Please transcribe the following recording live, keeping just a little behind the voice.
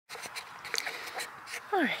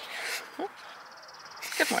Alright,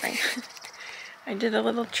 good morning. I did a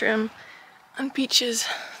little trim on Peach's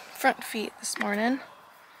front feet this morning.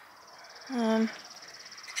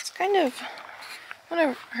 It's kind of, one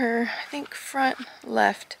of her, I think, front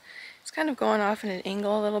left, it's kind of going off in an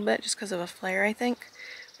angle a little bit just because of a flare, I think,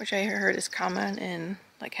 which I heard is common in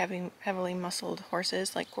like heavily muscled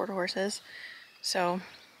horses, like quarter horses. So I'm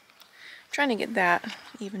trying to get that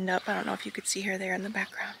evened up. I don't know if you could see her there in the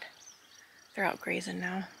background. They're out grazing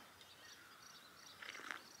now.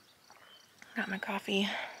 Got my coffee.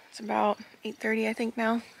 It's about 8:30 I think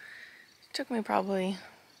now. It took me probably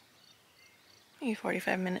maybe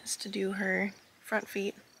 45 minutes to do her front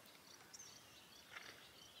feet.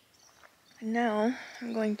 And now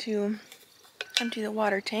I'm going to empty the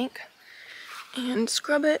water tank and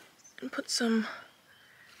scrub it and put some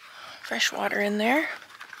fresh water in there.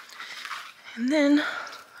 And then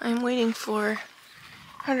I'm waiting for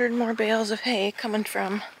 100 more bales of hay coming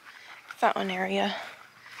from the fountain area.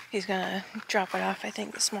 He's gonna drop it off, I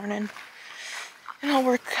think, this morning. And I'll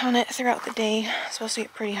work on it throughout the day. It's supposed to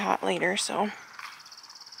get pretty hot later, so.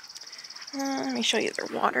 Let me show you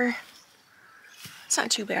their water. It's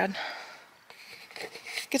not too bad.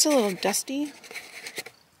 It gets a little dusty.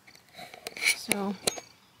 So,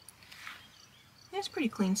 it's pretty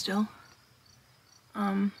clean still.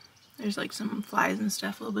 There's like some flies and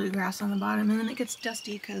stuff, a little bit of grass on the bottom, and then it gets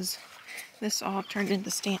dusty because this all turned into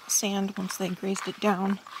sand once they grazed it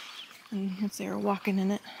down and once they were walking in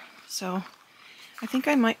it. So I think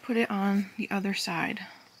I might put it on the other side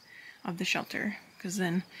of the shelter because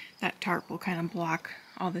then that tarp will kind of block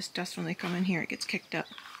all this dust when they come in here. It gets kicked up.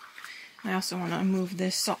 I also want to move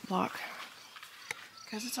this salt block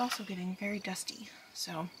because it's also getting very dusty.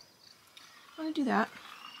 So I'm going to do that.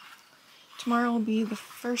 Tomorrow will be the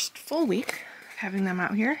first full week of having them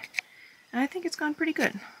out here, and I think it's gone pretty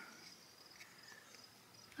good.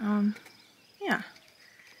 Yeah,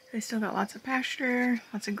 they still got lots of pasture,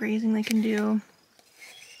 lots of grazing they can do,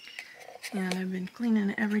 and I've been cleaning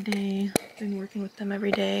it every day, been working with them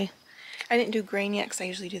every day. I didn't do grain yet because I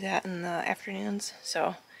usually do that in the afternoons,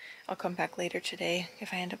 so I'll come back later today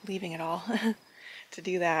if I end up leaving at all to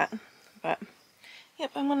do that. But yep,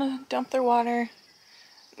 I'm gonna dump their water,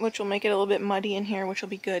 which will make it a little bit muddy in here, which will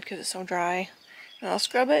be good because it's so dry. And I'll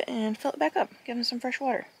scrub it and fill it back up, give them some fresh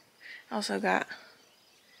water. I also got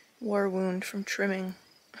war wound from trimming.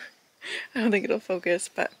 I don't think it'll focus,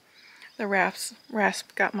 but the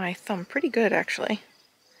rasp got my thumb pretty good actually.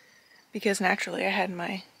 Because naturally I had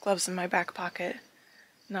my gloves in my back pocket,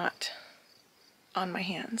 not on my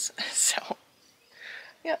hands. So,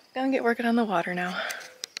 yep, gonna get working on the water now.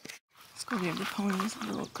 Let's go give the ponies a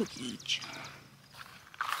little cookie each.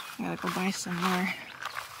 I gotta go buy some more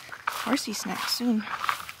horsey snacks soon.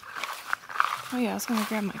 Oh yeah, I was gonna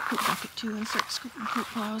grab my poop bucket too and start scooping poop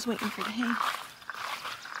while I was waiting for the hay.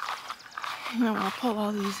 And I want to pull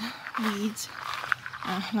all these weeds.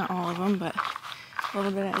 Not all of them, but a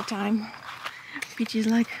little bit at a time. Peachy's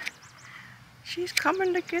like, she's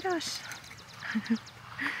coming to get us.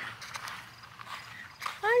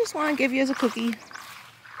 I just want to give you as a cookie.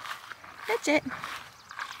 That's it.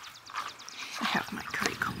 I have my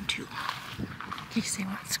curry comb too, in case they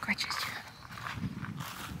want scratches.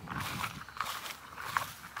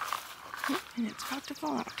 And it's about to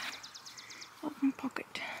fall out of my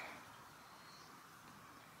pocket.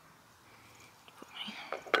 Put my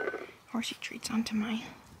horsey treats onto my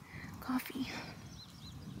coffee.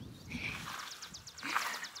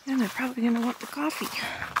 Then they're probably going to want the coffee.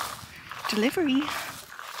 Delivery.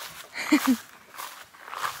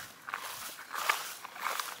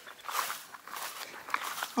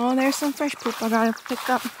 Oh, there's some fresh poop I gotta pick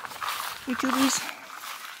up. YouTubies,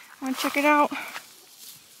 wanna check it out?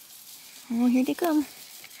 Oh, here they come.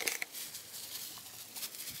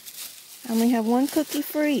 I only have one cookie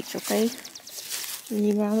for each, okay?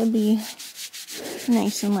 You'd rather be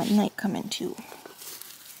nice and let Night come in too.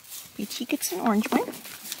 Peachy gets an orange one.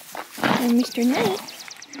 And Mr. Knight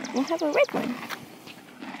will have a red one.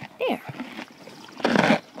 There.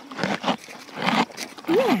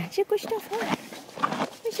 Yeah, it's a good stuff, huh?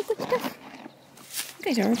 It's a good stuff. You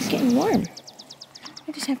guys are already getting warm.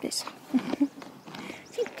 I just have this.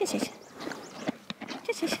 See, this is.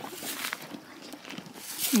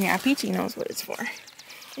 Yeah, Peachy knows what it's for.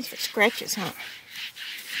 It's for scratches, huh?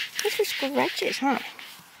 It's for scratches, huh?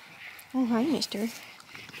 Oh, hi, mister.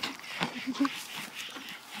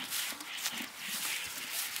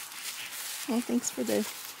 Well, thanks for the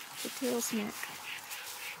tail snack.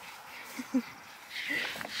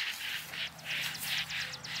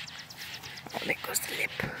 Oh, there goes the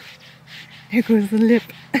lip. There goes the lip.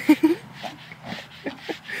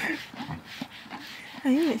 Hi,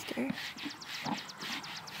 mister.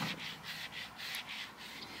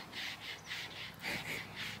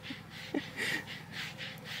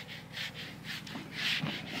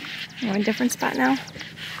 You have a different spot now?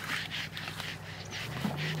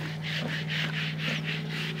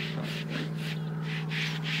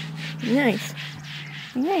 Nice.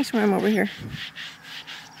 Nice worm over here.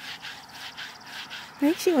 I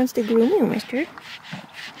think she wants to groom you, mister.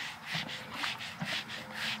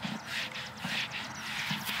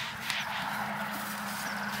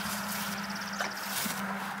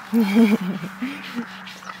 I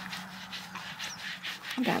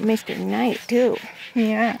got Mr. Knight too.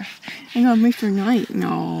 Yeah. I got Mr. Knight.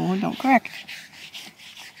 No, don't correct.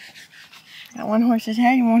 Got one horse's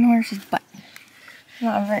head and one horse's butt.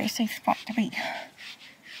 Not a very safe spot to be.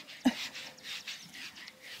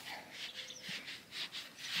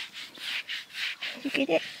 Look at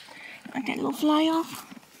it. Want that little fly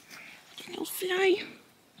off? That little fly.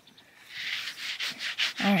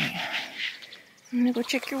 Alright. I'm gonna go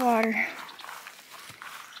check your water.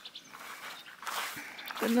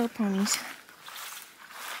 Good little ponies.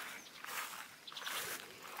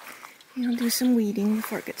 And I'll do some weeding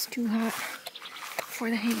before it gets too hot. Before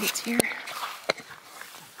the hay gets here.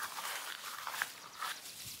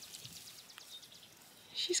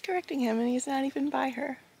 She's correcting him and he's not even by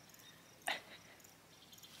her.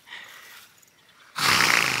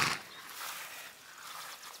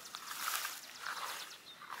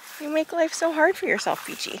 You make life so hard for yourself,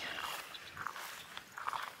 Peachy.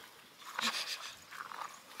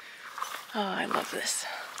 Oh, I love this.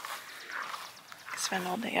 I could spend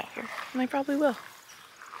all day out here, and I probably will.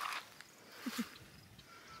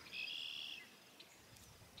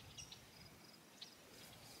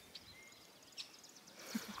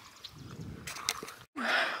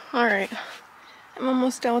 Alright, I'm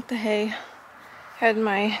almost done with the hay. Had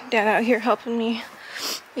my dad out here helping me.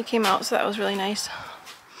 He came out, so that was really nice.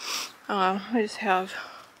 I just have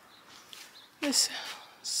this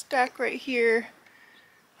stack right here.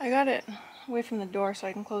 I got it away from the door so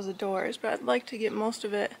I can close the doors, but I'd like to get most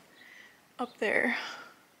of it up there.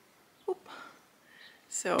 Oop.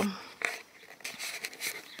 So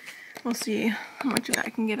we'll see how much of that I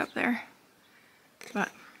can get up there. But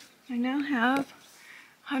I now have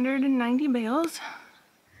 190 bales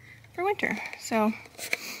for winter, so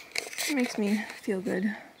it makes me feel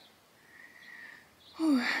good.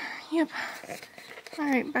 Oh, yep.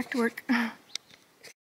 Alright, back to work.